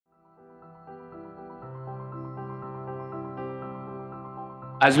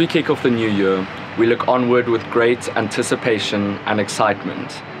As we kick off the new year, we look onward with great anticipation and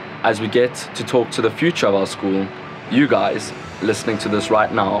excitement as we get to talk to the future of our school, you guys listening to this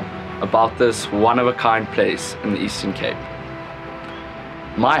right now, about this one-of-a-kind place in the Eastern Cape.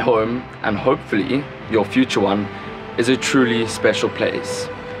 My home, and hopefully your future one, is a truly special place.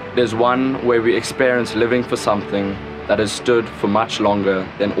 It is one where we experience living for something that has stood for much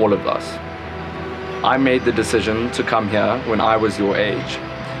longer than all of us. I made the decision to come here when I was your age.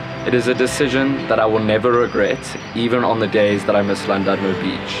 It is a decision that I will never regret, even on the days that I miss Llandudno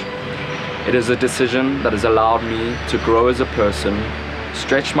Beach. It is a decision that has allowed me to grow as a person,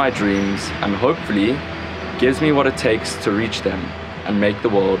 stretch my dreams, and hopefully gives me what it takes to reach them and make the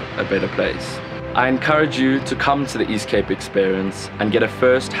world a better place. I encourage you to come to the East Cape experience and get a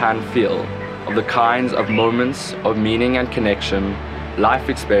first-hand feel of the kinds of moments of meaning and connection, life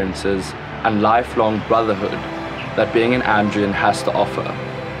experiences, and lifelong brotherhood that being an Andrian has to offer,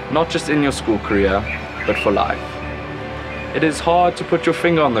 not just in your school career, but for life. It is hard to put your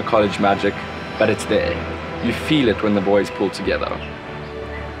finger on the college magic, but it's there. You feel it when the boys pull together.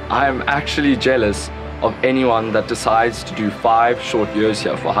 I am actually jealous of anyone that decides to do 5 short years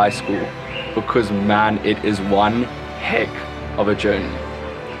here for high school, because man, it is one heck of a journey.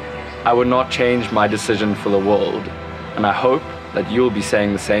 I would not change my decision for the world, and I hope that you'll be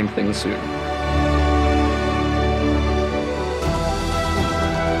saying the same thing soon.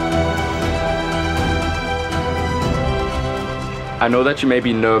 I know that you may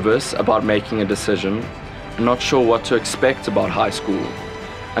be nervous about making a decision and not sure what to expect about high school,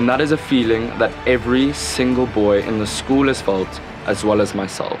 and that is a feeling that every single boy in the school has felt, as well as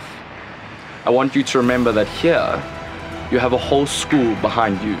myself. I want you to remember that here, you have a whole school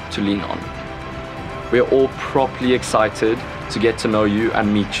behind you to lean on. We are all properly excited to get to know you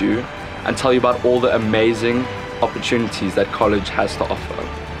and meet you and tell you about all the amazing opportunities that college has to offer.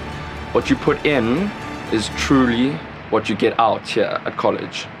 What you put in is truly what you get out here at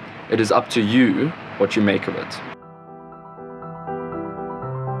college. It is up to you what you make of it.